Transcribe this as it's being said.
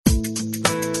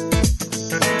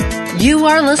You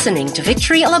are listening to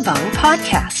Victory Alabang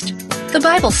podcast. The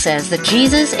Bible says that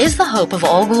Jesus is the hope of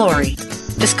all glory.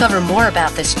 Discover more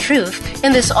about this truth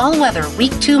in this all-weather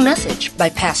Week 2 message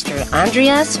by Pastor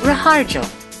Andreas Raharjo.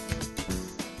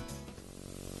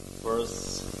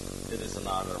 First, it is an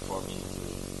honor for me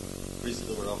to preach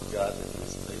the Word of God in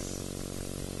this place.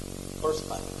 First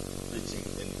time preaching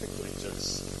in Victory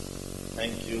Church.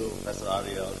 Thank you, Pastor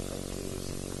Ariel. Thank you,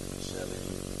 Shelley,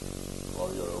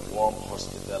 for your warm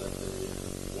hospitality,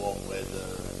 warm weather,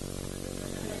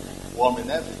 warm in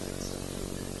everything.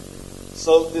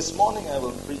 So this morning I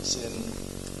will preach in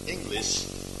English.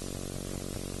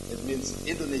 It means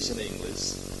Indonesian English.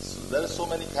 So there are so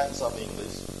many kinds of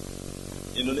English.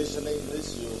 Indonesian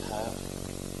English, you have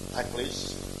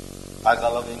Taglish,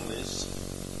 Tagalog English,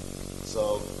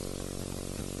 so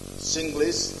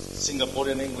Singlish,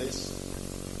 Singaporean English.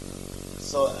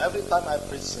 So every time I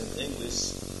preach in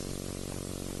English,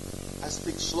 I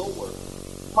speak slower,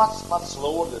 much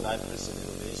slower than I preach in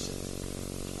Indonesian.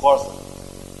 Of course,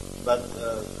 but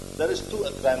there is two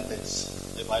advantages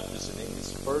if I preach in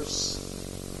English. First,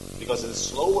 because it's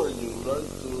slower, you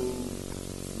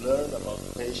learn about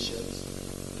patience.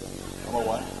 Number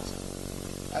one.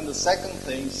 And the second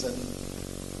thing is,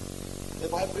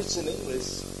 if I preach in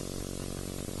English,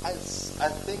 I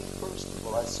think first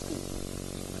before I speak.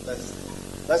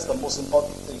 That's the most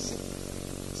important thing.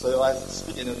 So if I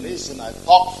speak in Indonesian, I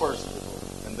talk first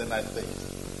before, and then I think.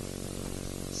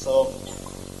 So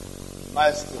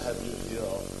nice to have you here.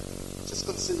 Just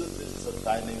consider this is a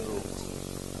dining room.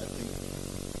 I think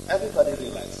everybody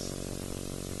relax.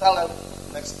 Tell them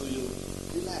next to you,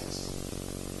 relax.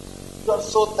 You are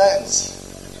so tense.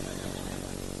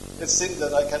 It seems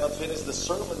that I cannot finish the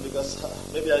sermon because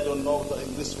maybe I don't know the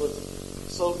English word.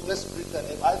 So let's pretend.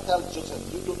 If I tell jokes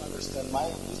and you don't understand my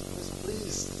English,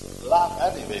 please laugh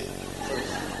anyway.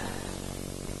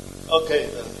 Okay.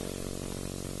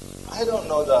 I don't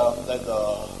know that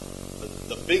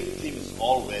the big theme is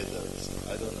all weather.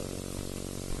 I don't know.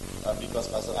 Because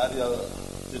Pastor Ariel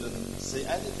didn't say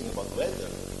anything about weather.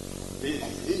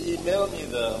 He emailed me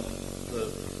the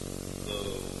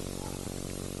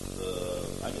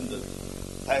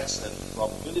text and from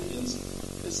Philippines.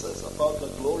 It says about the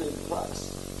glory of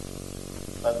Christ.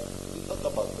 But we talk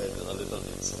about weather a little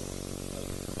bit. So.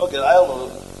 Okay, I will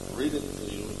read it to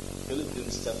you.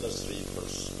 Philippians chapter 3,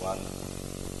 verse 1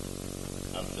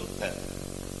 until 10.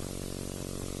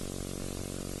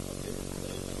 Okay.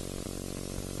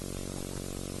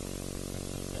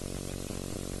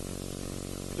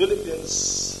 Philippians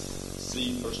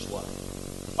 3, verse 1.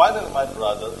 Finally, my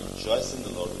brother, rejoice in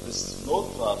the Lord. It is no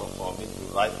trouble for me to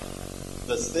write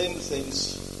the same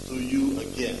things to you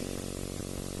again.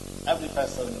 Every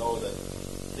pastor knows that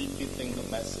repeating the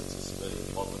message is very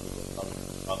important to the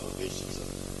congregation.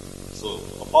 So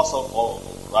Apostle Paul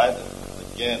will write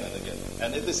it again and again.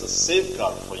 And it is a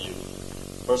safeguard for you.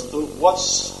 Verse 2,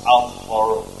 watch out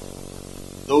for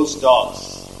those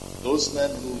gods, those men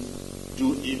who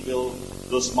do evil,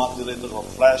 those mutilators of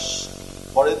flesh.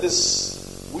 For it is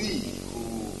we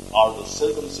who are the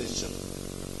circumcision,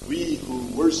 we who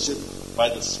worship by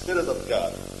the Spirit of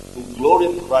God, who glory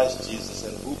in Christ Jesus,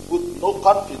 and who put no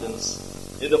confidence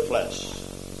in the flesh.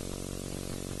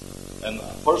 And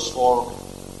verse 4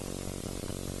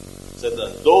 said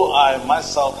that though I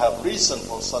myself have reason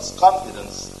for such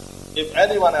confidence, if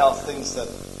anyone else thinks that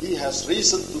he has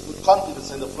reason to put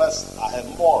confidence in the flesh, I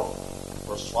have more.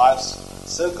 Verse 5,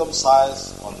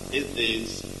 circumcised on 8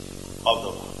 days of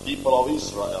the people of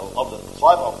Israel, of the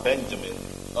tribe of Benjamin,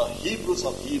 Hebrews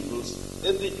of Hebrews,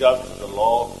 in regard to the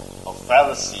law of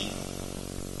Pharisee,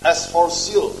 as for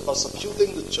zeal,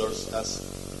 persecuting the church, as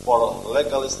for a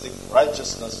legalistic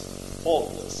righteousness,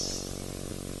 faultless.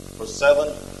 Verse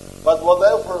 7, but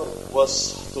whatever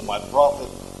was to my profit,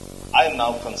 I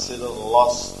now consider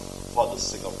loss for the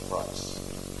sake of Christ.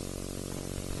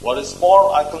 What is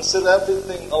more, I consider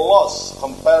everything a loss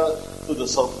compared to the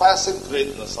surpassing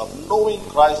greatness of knowing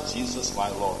Christ Jesus my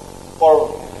Lord, for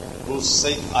whose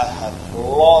sake I have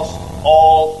lost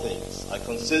all things. I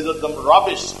consider them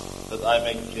rubbish that I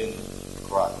may gain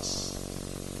Christ.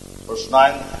 Verse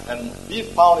 9, and be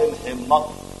found in him,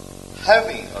 not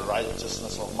having a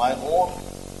righteousness of my own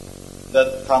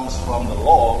that comes from the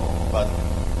law, but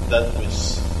that which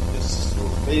is through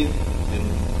faith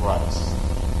in Christ.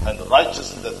 And the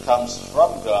righteousness that comes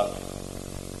from God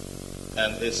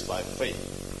and is by faith.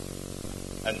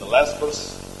 And the last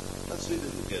verse, let's read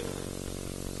it together.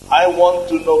 I want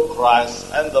to know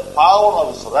Christ and the power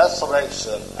of his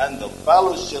resurrection and the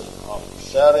fellowship of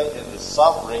sharing in his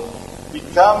suffering,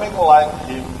 becoming like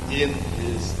him in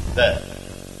his death.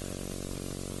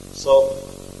 So,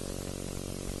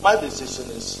 my decision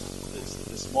is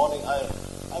this morning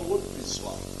I would preach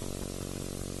long.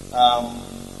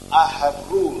 I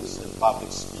have rules in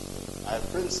public speaking. I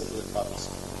have principles in public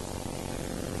speaking.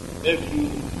 If you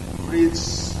preach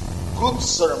good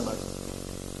sermon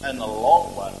and a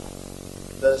long one,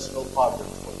 there is no pardon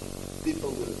for you.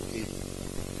 People will hate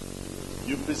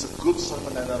you. You preach a good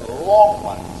sermon and a long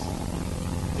one,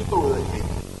 people will hate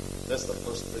you. That's the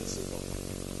first principle.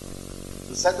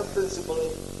 The second principle,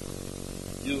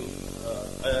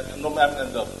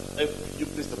 if you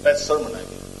preach the best sermon,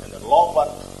 and a long one,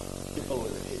 people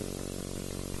will hate you.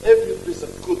 If you preach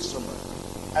a good sermon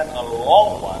and a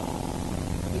long one,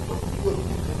 people will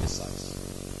be criticized.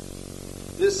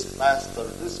 This pastor,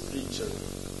 this preacher,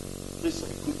 preached a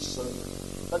good sermon,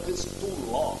 but it's too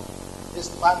long. It's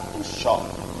time too short.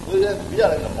 We are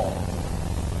in the mall.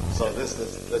 So this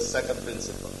is the second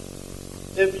principle.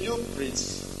 If you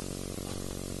preach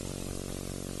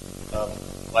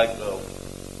like a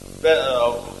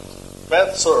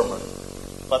bad sermon,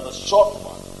 but a short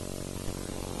one,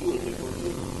 you will be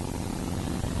forgiven.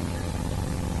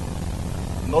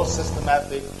 No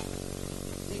systematic.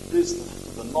 He preached to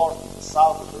the north, to the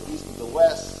south, to the east, to the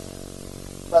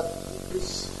west, but he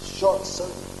preached short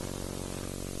sermon.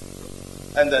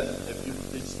 And then if you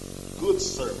preach good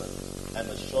sermon and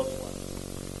a short one,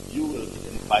 you will be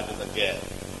invited again.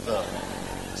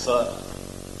 So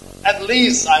at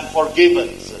least I'm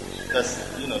forgiven. So that's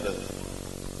that.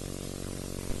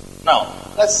 Now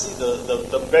let's see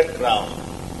the background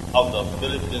of the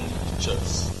Philippine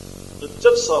church. The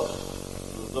church of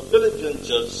the Philippine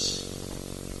church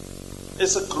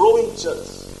is a growing church.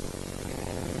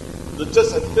 The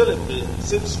church in Philippines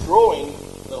seems growing,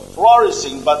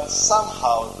 flourishing, but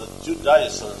somehow the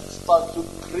Judaizers start to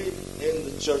creep in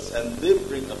the church and they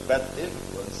bring a bad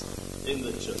influence in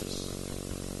the church.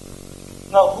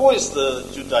 Now, who is the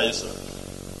Judaizer?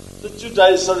 The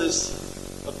Judaizer is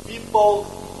a people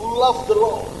who love the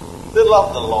law. They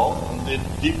love the law and they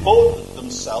devote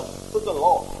themselves to the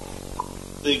law.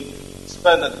 They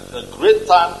spend a great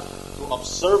time to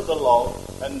observe the law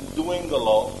and doing the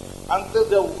law until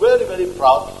they're very, very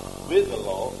proud with the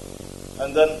law.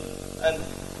 And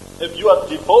if you are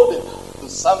devoted to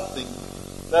something,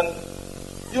 then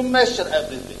you measure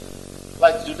everything.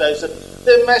 Like Judaism,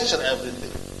 they measure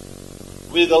everything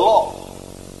with the law.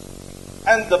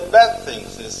 And the bad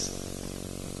things is,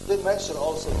 they measure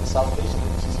also the salvation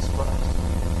of Jesus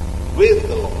Christ with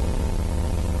the law.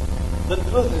 The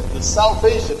truth is, the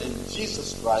salvation in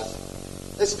Jesus Christ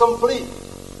is complete.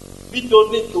 We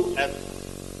don't need to add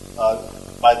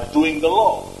by doing the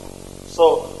law.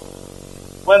 So,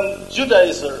 when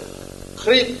Judaizers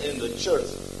creep in the church,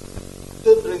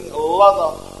 they bring a lot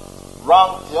of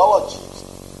wrong theologies.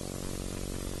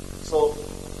 So,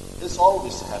 it's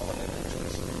always happening in the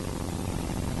church.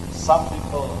 Some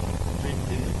people creep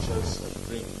in the church and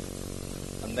bring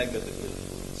a negative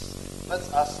influence.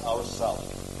 Let's ask ourselves,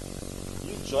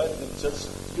 you join the church,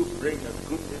 you bring a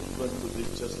good influence to this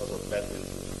church or a bad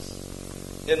influence.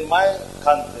 In my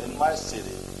country, in my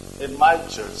city, in my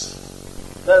church,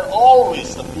 there are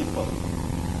always the people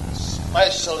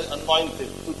specially anointed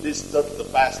to disturb the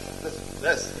pastor.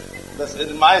 That's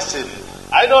in my city.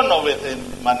 I don't know within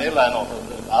Manila or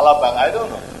in Alabang, I don't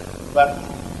know. But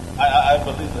I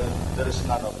believe that there is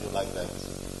none of you like that.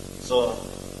 So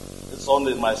it's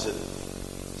only in my city.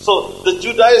 So the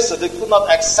Judaizers, they could not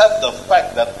accept the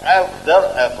fact that their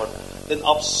effort in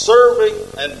observing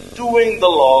and doing the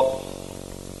law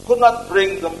could not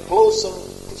bring them closer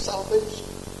to salvation.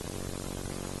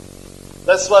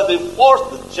 That's why they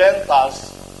forced the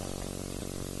Gentiles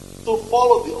to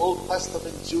follow the Old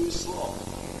Testament Jewish law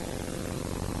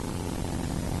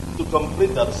to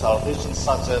complete their salvation,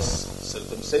 such as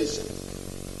circumcision.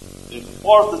 They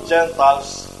forced the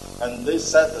Gentiles, and they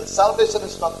said that salvation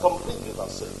is not complete without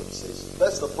circumcision.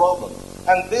 That's the problem.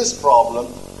 And this problem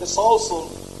is also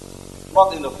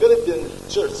not in the Philippine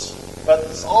church, but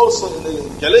it's also in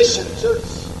the Galatian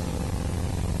church.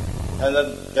 And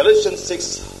then Galatians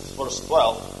 6 verse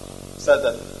 12 said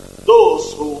that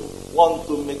those who want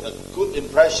to make a good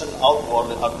impression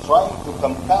outwardly are trying to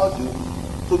compel you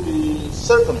to be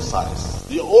circumcised.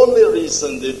 The only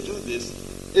reason they do this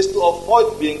is to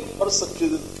avoid being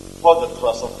persecuted for the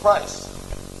cross of Christ.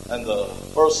 And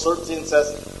verse 13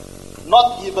 says,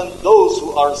 not even those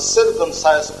who are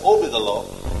circumcised obey the law,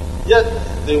 yet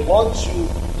they want you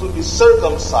to be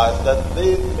circumcised that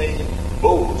they may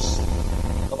boast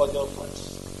about your flesh.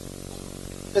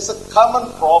 It's a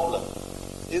common problem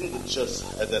in the church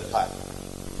at that time.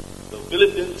 The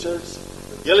Philippine church,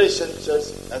 the Galatian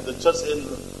church, and the church in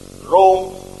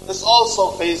Rome is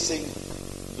also facing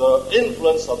the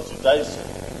influence of Judaism.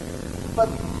 But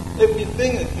if we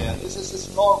think again, this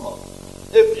is normal.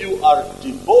 If you are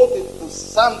devoted to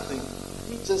something,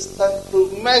 you just tend to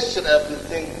measure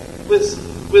everything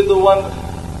with the one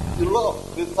you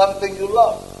love, with something you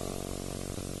love.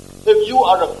 If you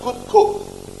are a good cook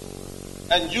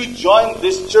and you join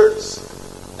this church,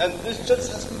 and this church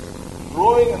has been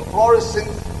growing and flourishing,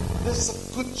 this is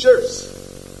a good church.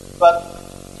 But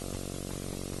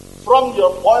from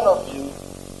your point of view,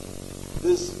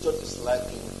 this church is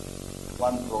lacking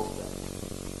one program,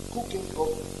 cooking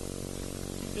program.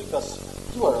 Because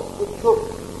you are a good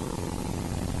cook.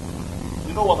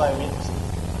 You know what I mean?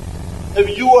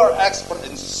 If you are expert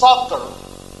in soccer,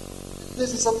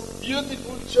 this is a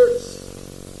beautiful church.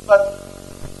 But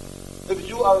if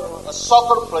you are a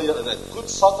soccer player and a good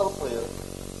soccer player,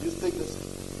 you think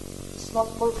it's not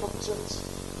perfect church.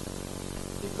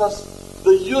 Because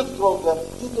the youth program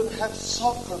didn't have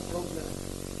soccer program.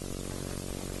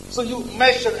 So you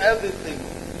measure everything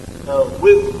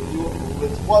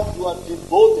with what you are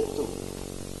devoted to.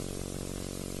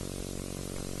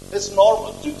 It's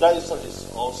normal. Judaism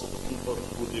is also the people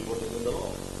who are devoted in the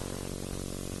Lord.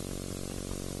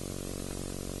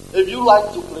 If you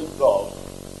like to play golf,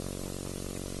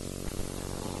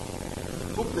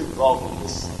 who play golf in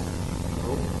this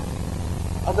room?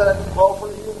 Are there any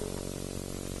golfers here?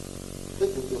 They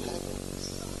go to heaven.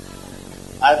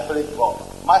 I play golf.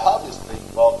 My hobby is playing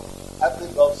golf. I play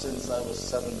golf since I was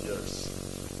 7 years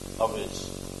of age.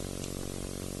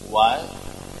 Why?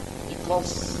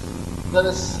 Because you can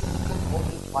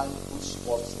only find two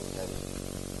sports in heaven: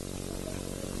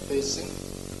 fishing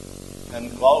and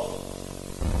golfing.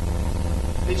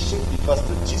 Fishing because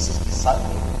the Jesus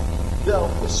disciples, they are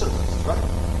fishermen, right?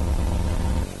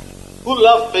 Who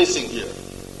love fishing here?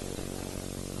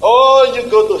 Oh, you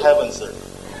go to heaven, sir.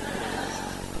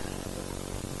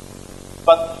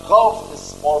 But golf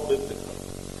is more biblical.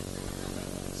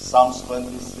 Psalms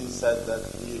 23 said that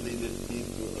he leadeth thee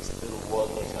to still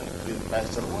waters and green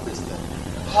pasture. What is that?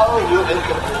 How you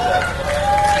interpret that?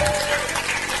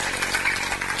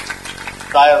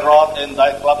 Thy rod and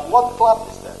thy club. What club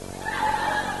is that?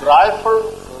 Driver,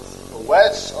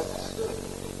 wedge, or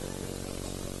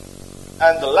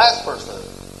and the last person,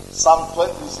 Psalm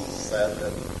 26 said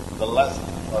that the last,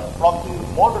 from the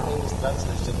modern English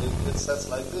translation, it says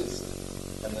like this: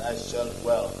 and I shall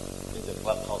dwell in the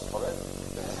clubhouse forever.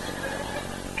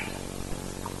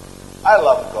 I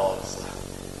love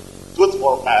golf. Good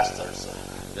for pastors.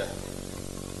 Yeah.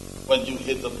 When you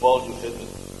hit the ball, you hit it.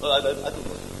 Well, I don't know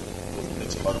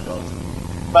much about golf.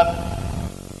 But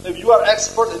if you are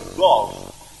expert in golf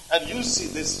and you see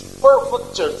this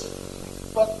perfect church,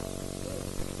 but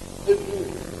if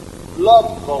you love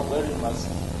golf very much,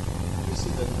 you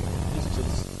see that this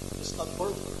church is not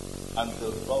perfect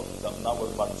until golf becomes number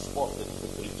one sport in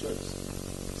the church.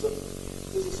 So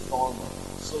this is normal.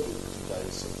 So is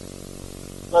Judaism.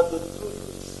 But the truth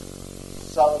is,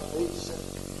 salvation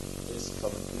is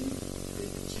complete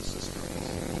in Jesus Christ.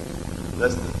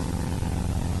 That's the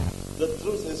truth. The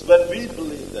truth is, when we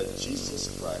believe that Jesus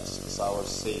Christ is our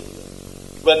Savior,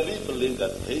 when we believe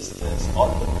that His death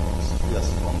on the cross frees us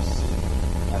from sin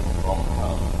and from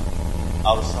hell,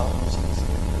 our salvation is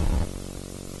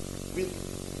complete. We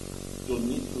don't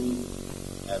need to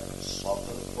have a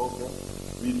soccer program.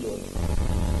 We don't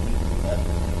need to have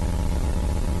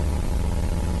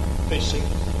fishing,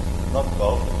 not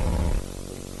golf.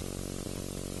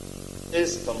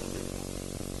 Is complete.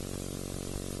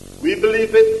 We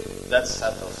believe it, that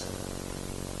settles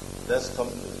it. That's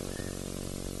complete.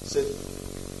 Say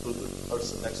to the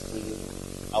person next to you,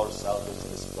 our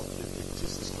salvation is complete in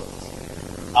Jesus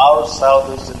Christ. Our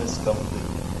salvation is complete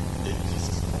in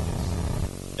Jesus Christ.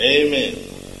 Amen.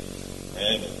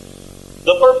 Amen.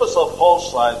 The purpose of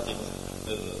Paul's writing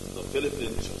in the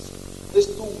Philippian church is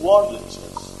to warn the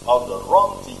church of the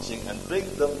wrong teaching and bring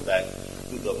them back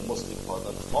to the most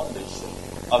important foundation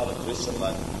of the Christian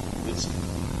life,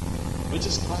 which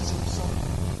is Christ Himself.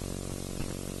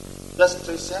 That's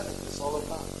Christianity is all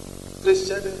about.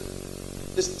 Christianity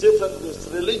is different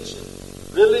with religion.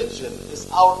 Religion is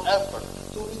our effort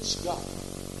to reach God.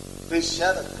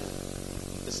 Christianity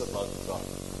is about God.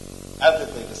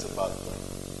 Everything is about God.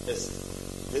 It's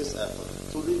His effort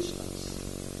to reach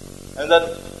us. And then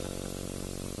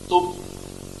to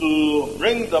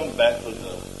bring them back to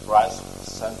the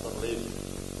Christ-centered living.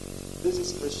 This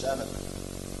is Christianity.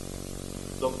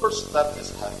 The first step is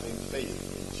having faith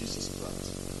in Jesus Christ.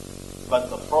 But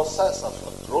the process of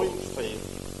a growing faith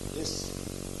is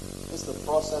the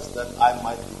process that I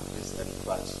might increase and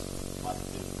Christ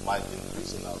might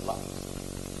increase in our lives.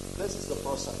 This is the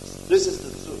process. This is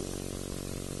the truth.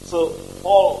 So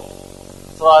Paul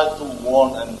tried to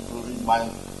warn and to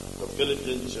remind the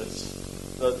Philippine church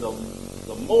that the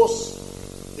most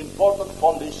important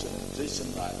foundation in Christian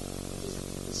life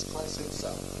is Christ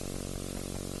himself.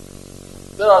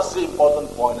 There are three important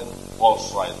points in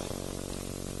Paul's writing.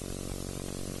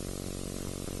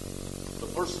 The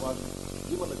first one,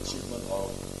 human achievement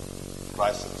of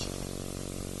Christ's achievement.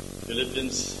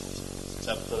 Philippians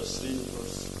chapter 3,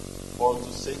 verse 4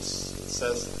 to 6, it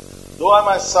says, "Though I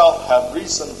myself have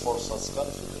reason for such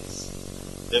confidence,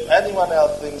 if anyone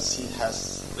else thinks he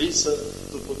has reason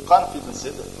to put confidence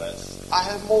in the flesh, I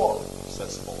have more,"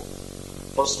 says Paul.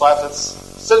 Verse 5 says,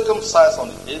 "Circumcised on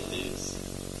the 8th day,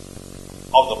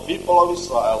 of the people of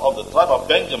Israel, of the tribe of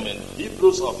Benjamin,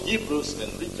 Hebrews of Hebrews,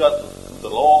 in regard to the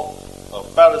law of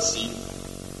Pharisee,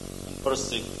 and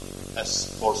persecute as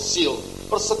for zeal,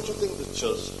 persecuting the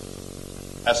church,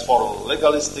 as for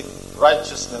legalistic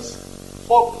righteousness,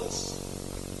 faultless."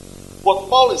 What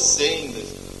Paul is saying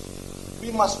is,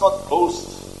 we must not boast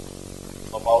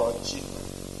of our achievement.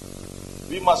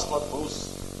 We must not boast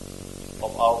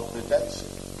of our credentials.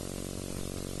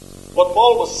 What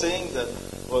Paul was saying that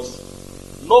was,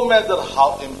 no matter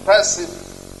how impressive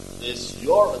is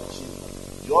your achievement,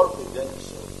 your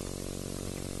credential,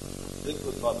 it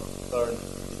could not earn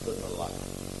eternal life.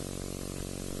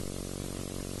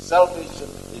 Salvation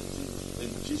in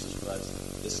Jesus Christ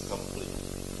is complete.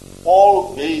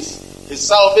 Paul based his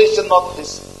salvation not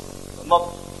his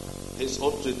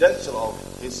own credential or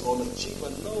his own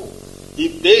achievement. No, he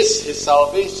based his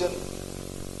salvation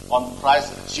on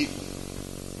Christ's achievement,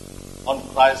 on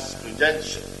Christ's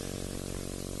credential.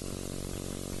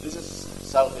 This is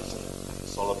salvation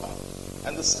is all about.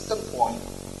 And the second point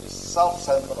is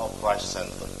self-centered or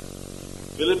Christ-centered.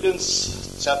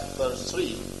 Philippians chapter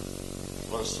 3,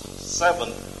 verse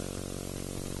 7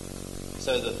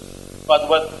 says that, "But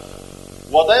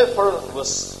whatever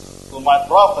was to my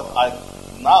profit, I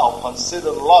now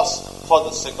consider loss for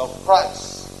the sake of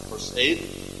Christ." Verse 8,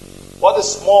 "What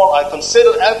is more, I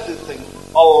consider everything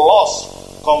a loss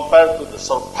compared to the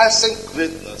surpassing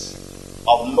greatness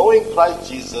of knowing Christ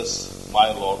Jesus,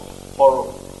 my Lord, for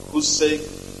whose sake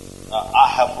I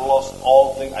have lost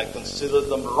all things. I consider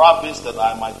them rubbish, that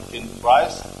I might gain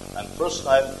Christ and first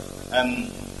time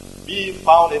and be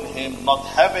found in him, not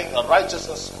having a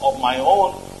righteousness of my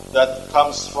own that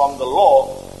comes from the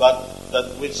law, but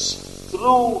that which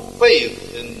through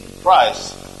faith in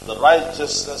Christ, the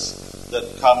righteousness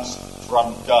that comes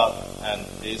from God and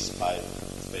is by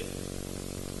faith."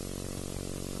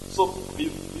 So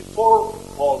before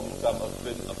Paul became a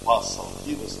great apostle,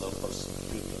 he was a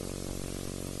persecutor.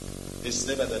 His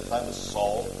name at that time is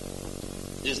Saul.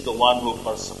 He's the one who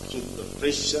persecuted the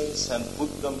Christians and put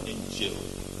them in jail.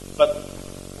 But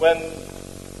when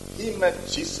he met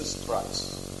Jesus Christ,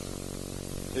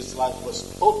 his life was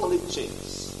totally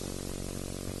changed.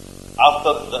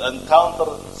 After the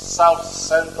encounter,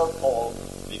 self-centered Paul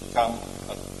became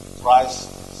a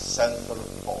Christ-centered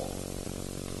Paul.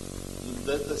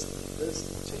 There's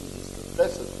changes.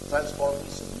 That's a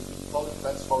transformation. We call it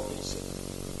transformation.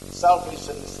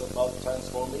 Salvation is about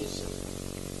transformation.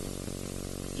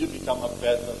 You become a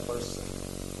better person.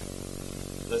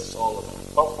 That's all of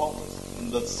it. Performance.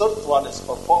 And the third one is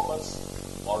performance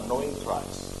or knowing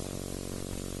Christ.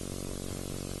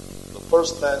 The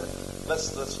first time,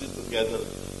 let's read together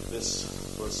this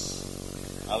verse.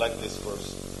 I like this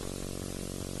verse.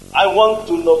 "I want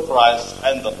to know Christ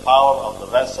and the power of the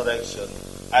resurrection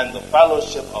and the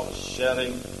fellowship of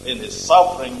sharing in his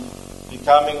suffering,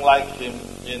 becoming like him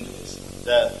in his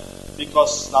death."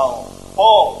 Because now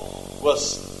Paul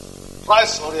was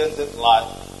Christ-oriented life.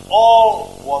 All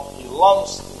what he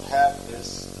longs to have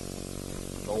is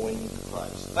knowing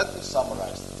Christ. Let me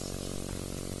summarize this.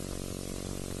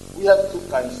 We have two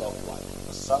kinds of life,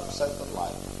 a self-centered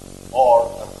life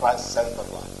or a Christ-centered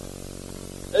life.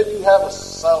 If you have a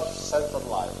self-centered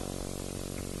life,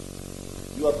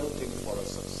 you are looking for a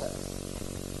success.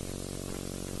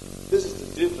 This is the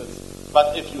difference.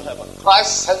 But if you have a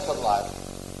Christ-centered life,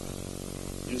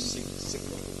 you seek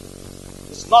significance.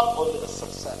 It's not only a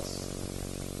success.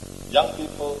 Young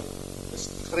people is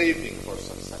craving for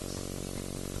success.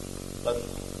 But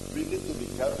we need to be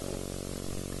careful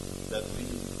that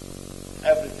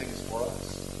everything is for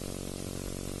us.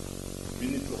 We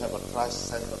need to have a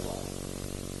Christ-centered life.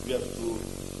 We have to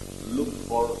look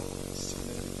for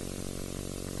significance.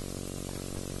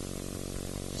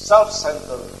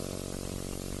 Self-centered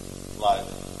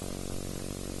life,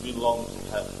 we long to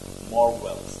have more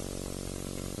wealth.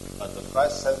 But the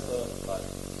Christ-centered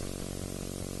life,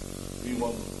 we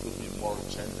want to be more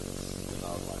generous in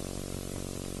our life.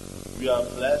 We are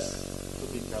blessed to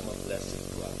become a blessing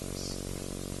to others.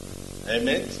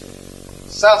 Amen?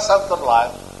 self-centered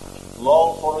life,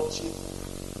 long for achievement.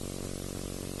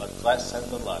 But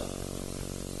Christ-centered life,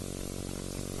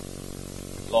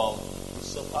 long to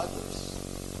serve others.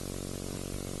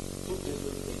 Two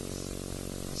different things.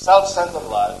 Self-centered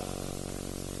life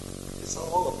is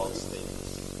all about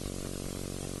status.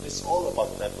 It's all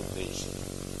about reputation.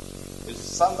 If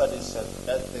somebody said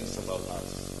bad things about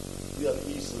us, we are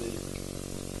easily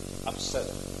upset.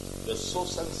 We are so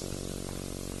sensitive.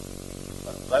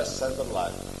 But Christ-centered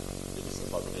life, it is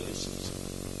about relationship.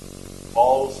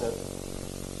 Paul said,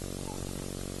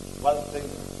 one thing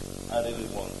I really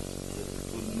want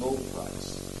to know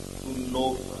Christ. To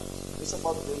know Christ. It's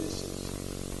about relationship.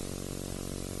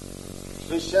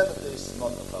 Christianity is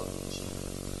not about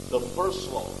achievement. The first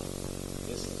law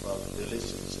is about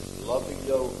relationship. Loving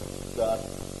your God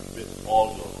with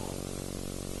all your heart.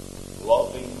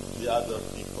 Loving the other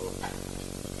people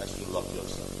as you love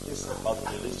yourself. It's about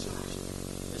relationship.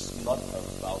 It's not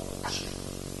about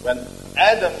achievement. When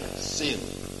Adam sinned,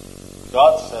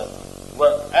 God said,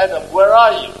 "Well, Adam, where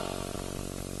are you?"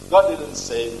 God didn't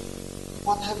say,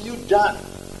 "What have you done?"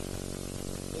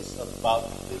 It's about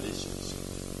relationship.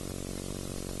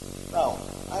 Now,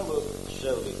 I will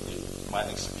share with you my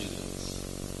experience.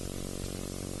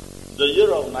 The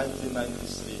year of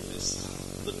 1993 is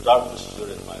the darkest year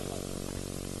in my life.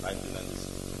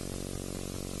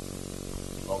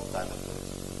 1993. Long time ago.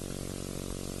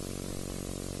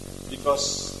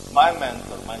 Because my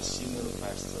mentor, my senior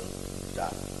pastor,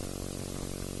 died.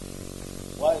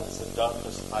 Why is the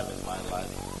darkest time in my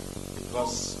life?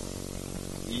 Because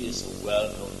he is a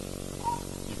well-known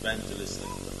evangelist in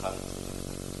the country.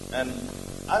 And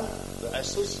I'm the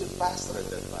associate pastor at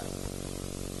that time.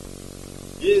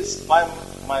 He is my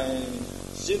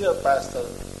senior pastor.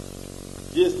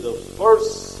 He is the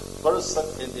first person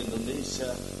in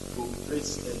Indonesia who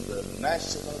preached in the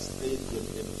national stadium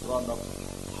in front of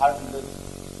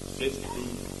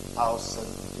 150,000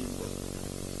 people.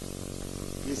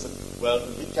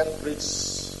 He can preach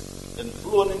in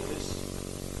fluent English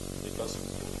because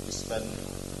he spent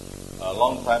a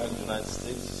long time in the United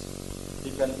States.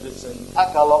 He can preach in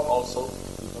Tagalog also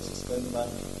because he spent time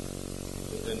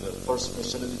in the first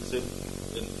missionary trip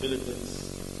in Philippines.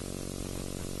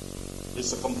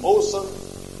 He's a composer.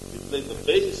 He played the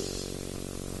bass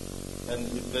and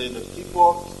he played the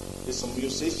keyboard. He's a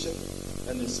musician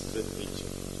and he's a great preacher.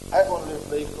 I only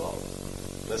play God.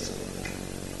 That's it.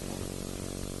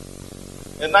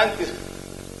 In 90,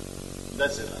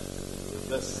 that's it.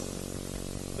 That's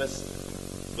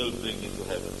will bring you to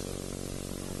heaven.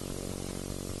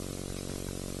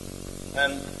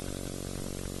 And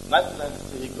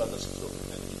 1993 he got a stroke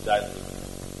and he died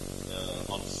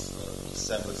on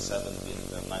December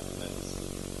 17th,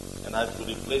 1993. And I had to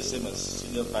replace him as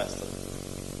senior pastor.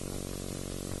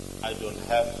 I don't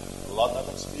have a lot of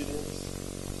experience.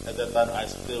 At that time I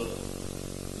still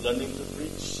learning to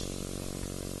preach.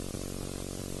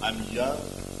 I'm young,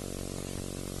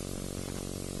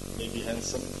 maybe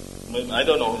handsome, I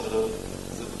don't know.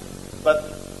 But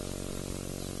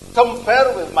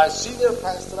compared with my senior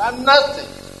pastor, I'm nothing.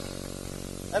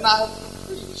 And I have to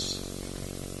preach.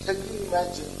 Can you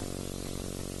imagine?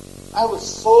 I was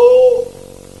so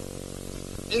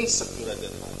insecure at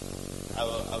that time. I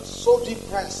was so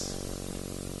depressed.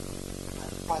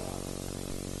 But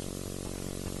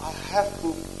I have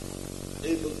to be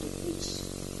able to preach.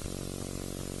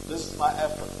 This is my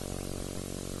effort.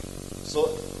 So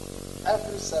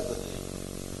every Saturday,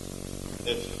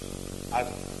 if I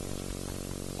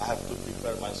have to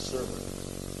prepare my sermon,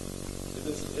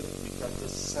 it becomes a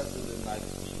Saturday night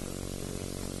fever.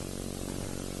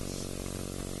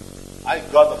 I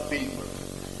got a fever.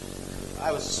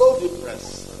 I was so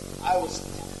depressed. I was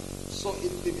so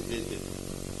intimidated.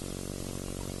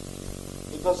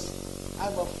 Because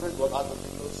I'm afraid what other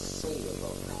people say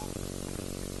about me.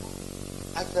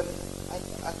 I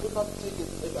could not take it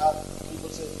if people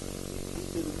say, he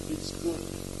didn't preach good.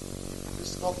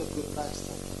 He's not a good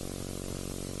pastor.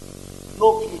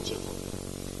 No future for me.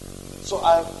 So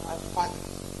I'm fighting.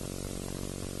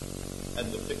 And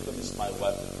the victim is my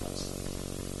wife and my son.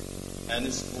 And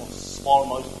it's small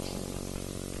noise.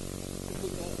 People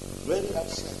get very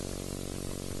upset.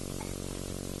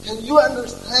 Can you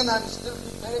understand? I'm still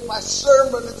preparing my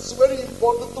sermon. It's very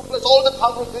important to bless all the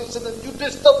congregation and you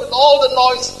disturb with all the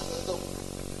noise.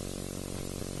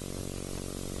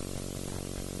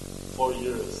 4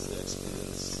 years the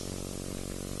experience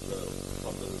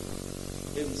from the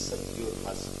insecure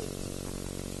husband.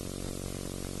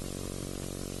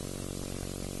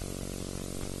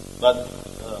 But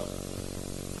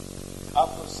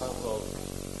after several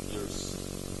years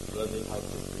learning how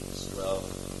to preach well,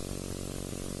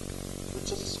 the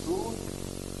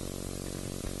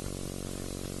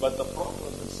But the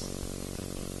problem is,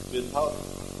 without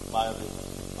I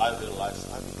realize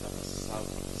I become a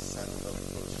self-centered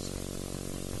person.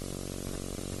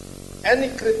 Any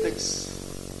critics,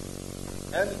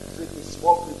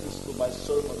 small critics to my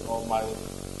sermon or my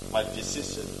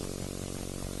decision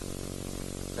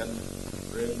can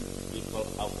bring people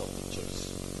out of the church.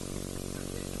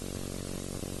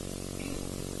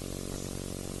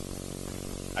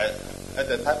 At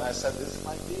that time I said, this is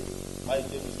my gift. My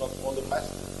gift is not only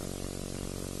pastor.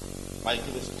 My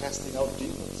gift is casting out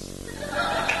demons.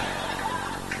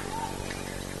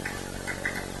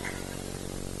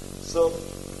 So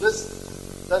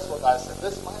that's what I said.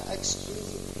 That's my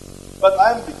excuse. But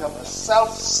I'm become a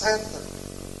self-centered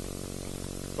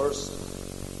person.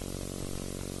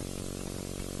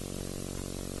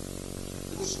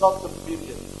 It is not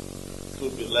convenient to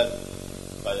be led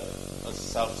by a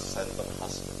self-centered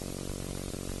husband.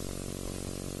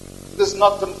 It is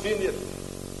not convenient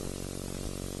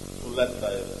to lead by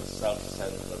a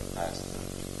self-centered pastor.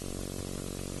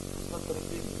 It's not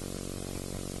convenient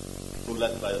to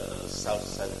lead by a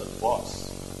self-centered boss.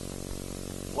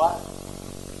 Why?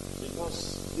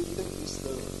 Because he thinks he's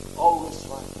always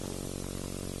right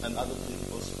and other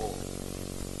people's fault.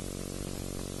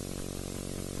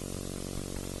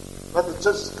 But the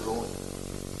church is growing.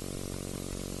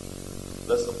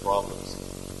 That's the problem.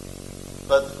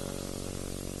 But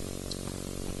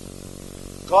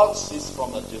God sees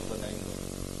from a different angle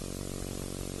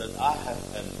that I have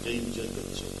endangered the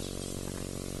church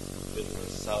with a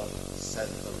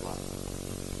self-centered life.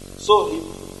 So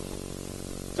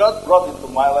God brought into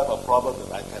my life a problem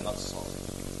that I cannot solve.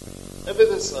 If it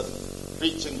is a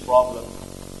preaching problem,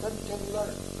 then you can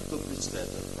learn to preach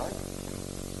better, right?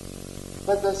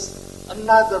 But there's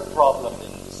another problem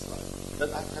in this life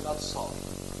that I cannot solve.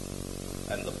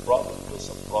 And the problem was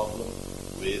a problem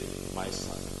with my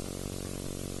son.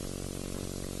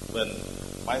 When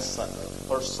my son, the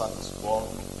first son, was born,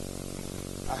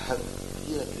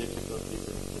 he had difficulty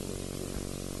in communicating.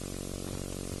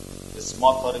 His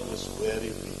motoric was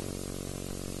very weak.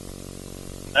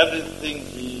 Everything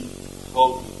he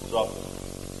held, he dropped it.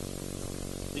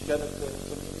 He cannot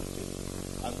communicate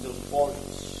until 4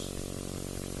 years.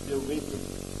 We are waiting.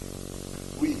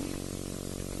 We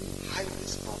hide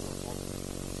this problem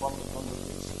from the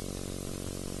congregation.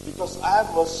 Because I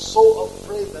was so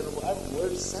afraid and I'm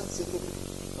very sensitive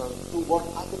to what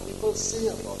other people say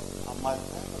about my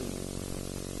family.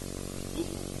 You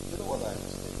know what I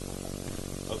say?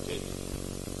 Okay.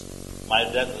 My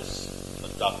dad was a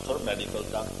doctor, medical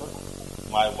doctor.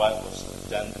 My wife was a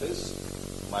dentist.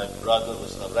 My brother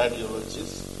was a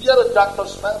radiologist. We are a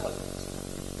doctor's family.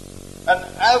 And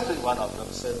every one of them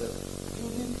said that you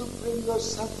need to bring your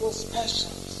son to a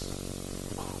specialist.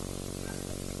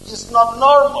 It's not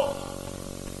normal.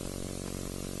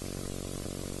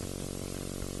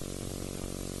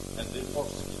 And they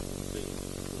forced me to bring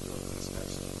to the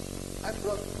specialist. I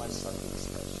brought my son to the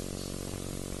specialist.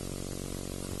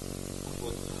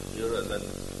 Put here and then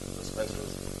the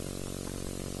specialist.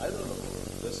 I don't know.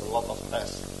 There's a lot of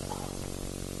tests.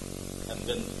 And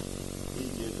then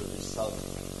he gave the result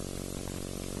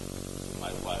to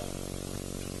my wife.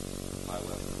 My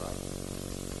wife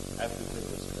cried. Everything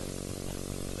was bad.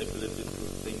 Ability to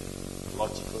think,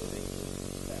 logical thinking,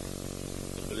 bad.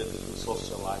 Ability to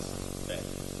socialize, bad.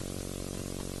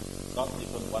 Not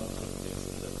even one good case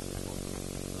in that report.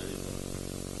 Very bad.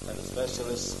 And the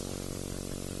specialist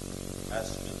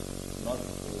asked me not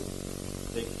to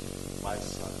take my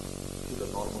son to the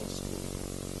normal school.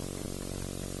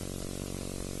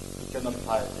 He cannot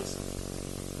tie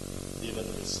even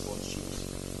his own shoes.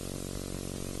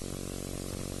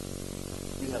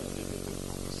 We have difficult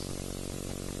times.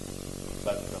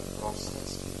 But the process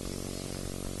begins.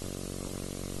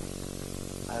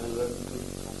 I learned to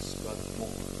trust God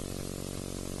more.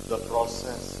 The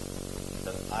process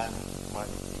that I might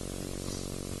use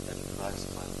and Christ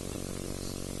might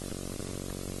use.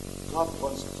 God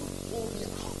wants to pull me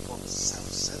out from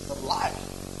self-centered life.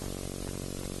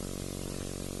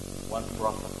 One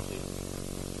prophet came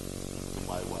to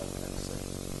my wife and said,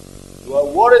 "You are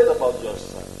worried about your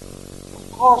son."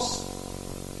 Of course.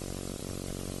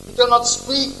 You cannot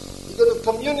speak. You cannot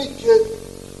communicate.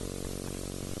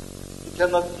 You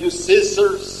cannot use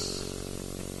scissors.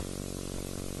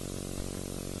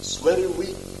 It's very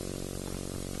weak.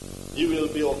 He will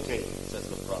be okay, says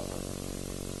the prophet.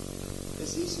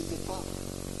 It's easy to talk.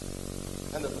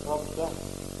 And the prophet does.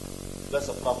 That's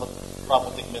a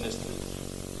prophetic ministry.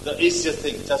 The easiest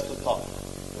thing, just to talk.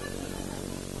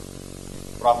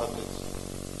 Prophetic.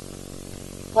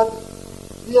 But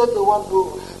we are the one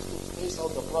who have to face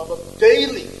out the problem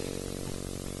daily.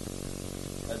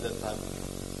 And At that time,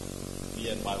 me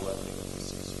and my wife made a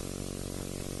decision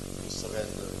to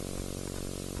surrender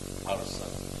our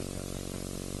son.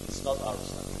 It's not our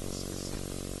son, it's his son.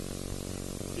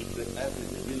 We pray every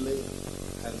day, we lay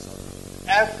hands on him.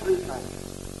 Every time.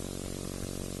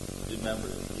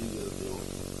 Remember, he will be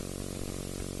okay.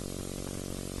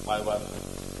 My wife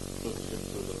took him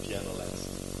to the piano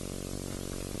lesson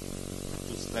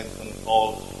to strengthen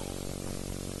all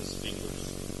his fingers.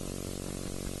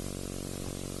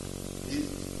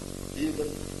 He even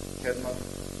cannot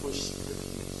push the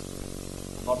keys.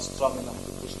 Not strong enough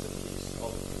to push the keys, all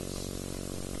the keys.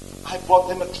 I bought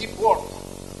him a keyboard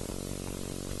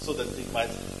so that he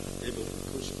might be able to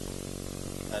push it.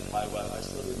 And my wife, I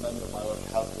still remember my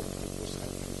wife helped him to push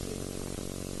everything,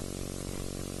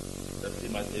 that he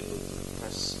might be able to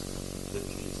press the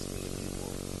keys in the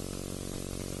keyboard.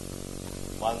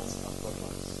 Months after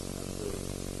months, until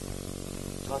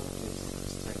God gives him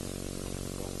strength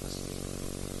to press.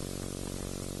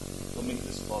 To make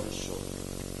the story short,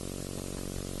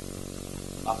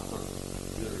 after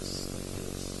years and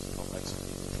years of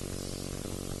experience,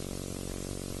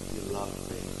 he loved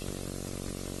playing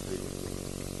piano.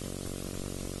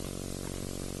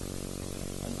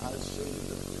 And I'll show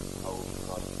you how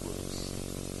God works.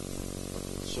 But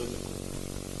I'll show you.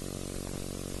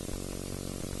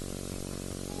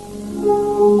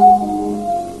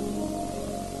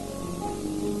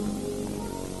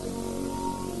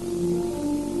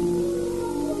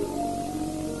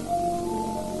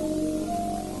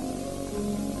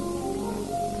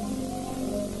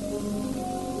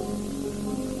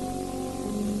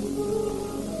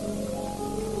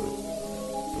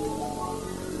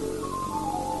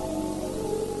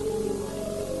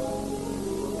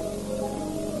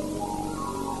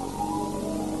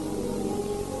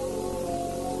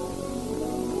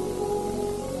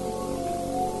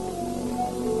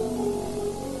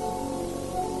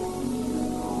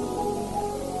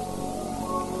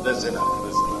 That's enough.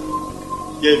 That's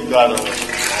enough. Give God a word.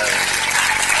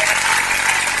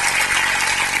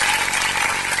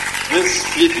 This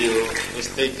video was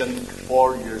taken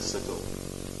 4 years ago.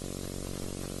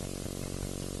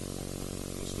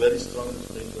 He was very strong in his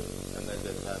finger, and at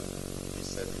that time he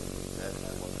said, Dad,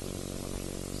 I want to become a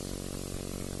pianist.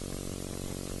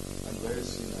 And where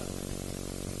is he now?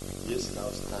 He is now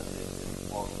studying in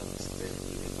Portland State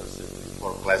University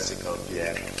for classical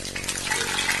piano.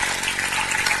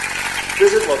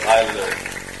 This is what I learned.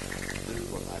 This is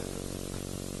what I learned.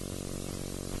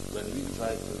 When we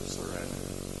try to surrender,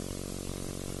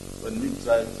 when we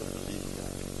try to believe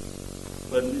God,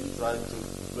 when we try to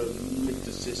make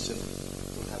decision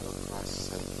to have a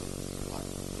Christ-centered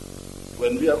life,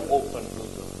 when we are open to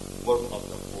the work of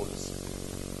the Holy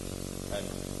Spirit, and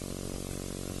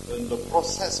when the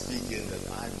process begins that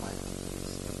I might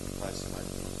increase and Christ might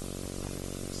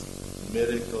increase,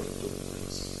 miracle took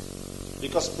place.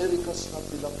 Because miracles not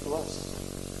belong to us.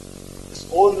 It's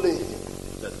only Him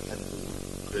that can do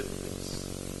great things.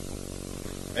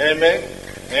 Amen.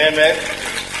 Amen.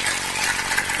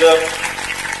 The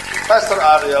Pastor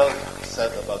Ariel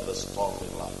said about the stormy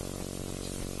life.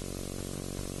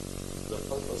 The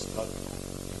purpose God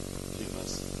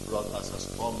brought us a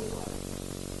stormy life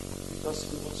because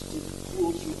He wants to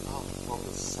pull you out from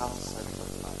the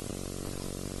self-centered life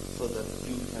so that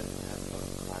you can have a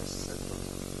Christ-centered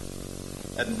life.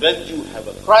 And when you have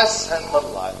a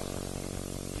Christ-centered life,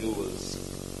 you will see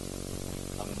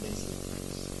amazing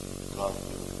things God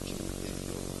will do in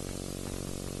your life.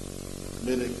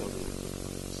 Miracle will take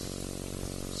place.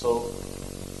 So,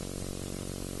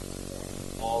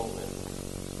 all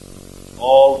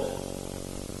the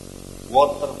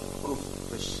waterproof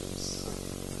Christians,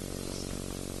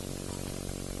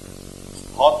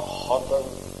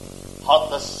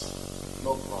 hottest,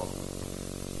 no problem.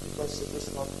 Because it is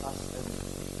not us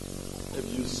anymore. If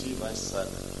you see my son,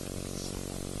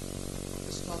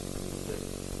 it's not me that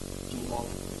do all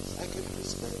things. I can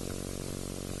respect him,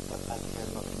 but I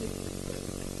cannot make it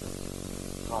better.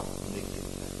 God make it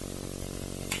better.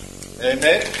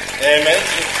 Amen? Amen?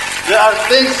 There are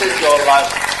things in your life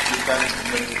you can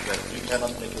make it better. You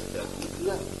cannot make it better.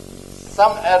 Yeah.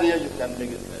 Some area you can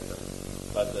make it better,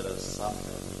 but there are some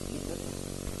areas you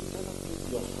cannot make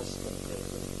your husband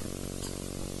better.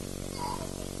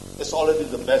 It's already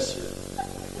the best here.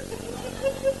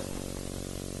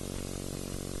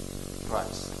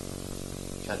 Christ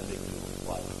can make you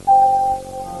wife.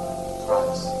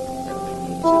 Christ can make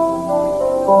you children.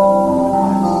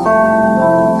 Christ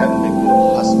can make you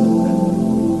husband better.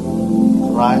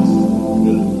 Christ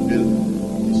will build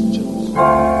His church.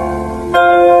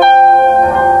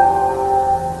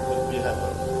 When we have a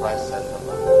Christ-centered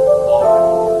life,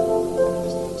 all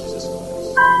is the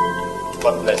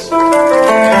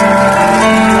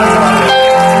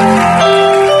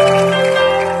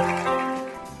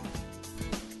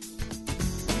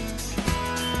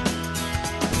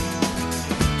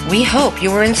hope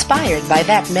you were inspired by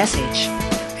that message.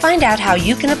 Find out how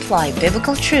you can apply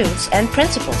biblical truths and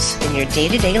principles in your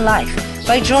day-to-day life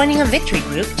by joining a Victory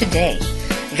group today.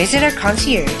 Visit our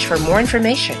concierge for more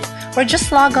information or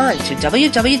just log on to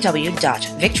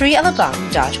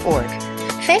www.victoryalabang.org.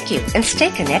 Thank you and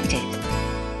stay connected.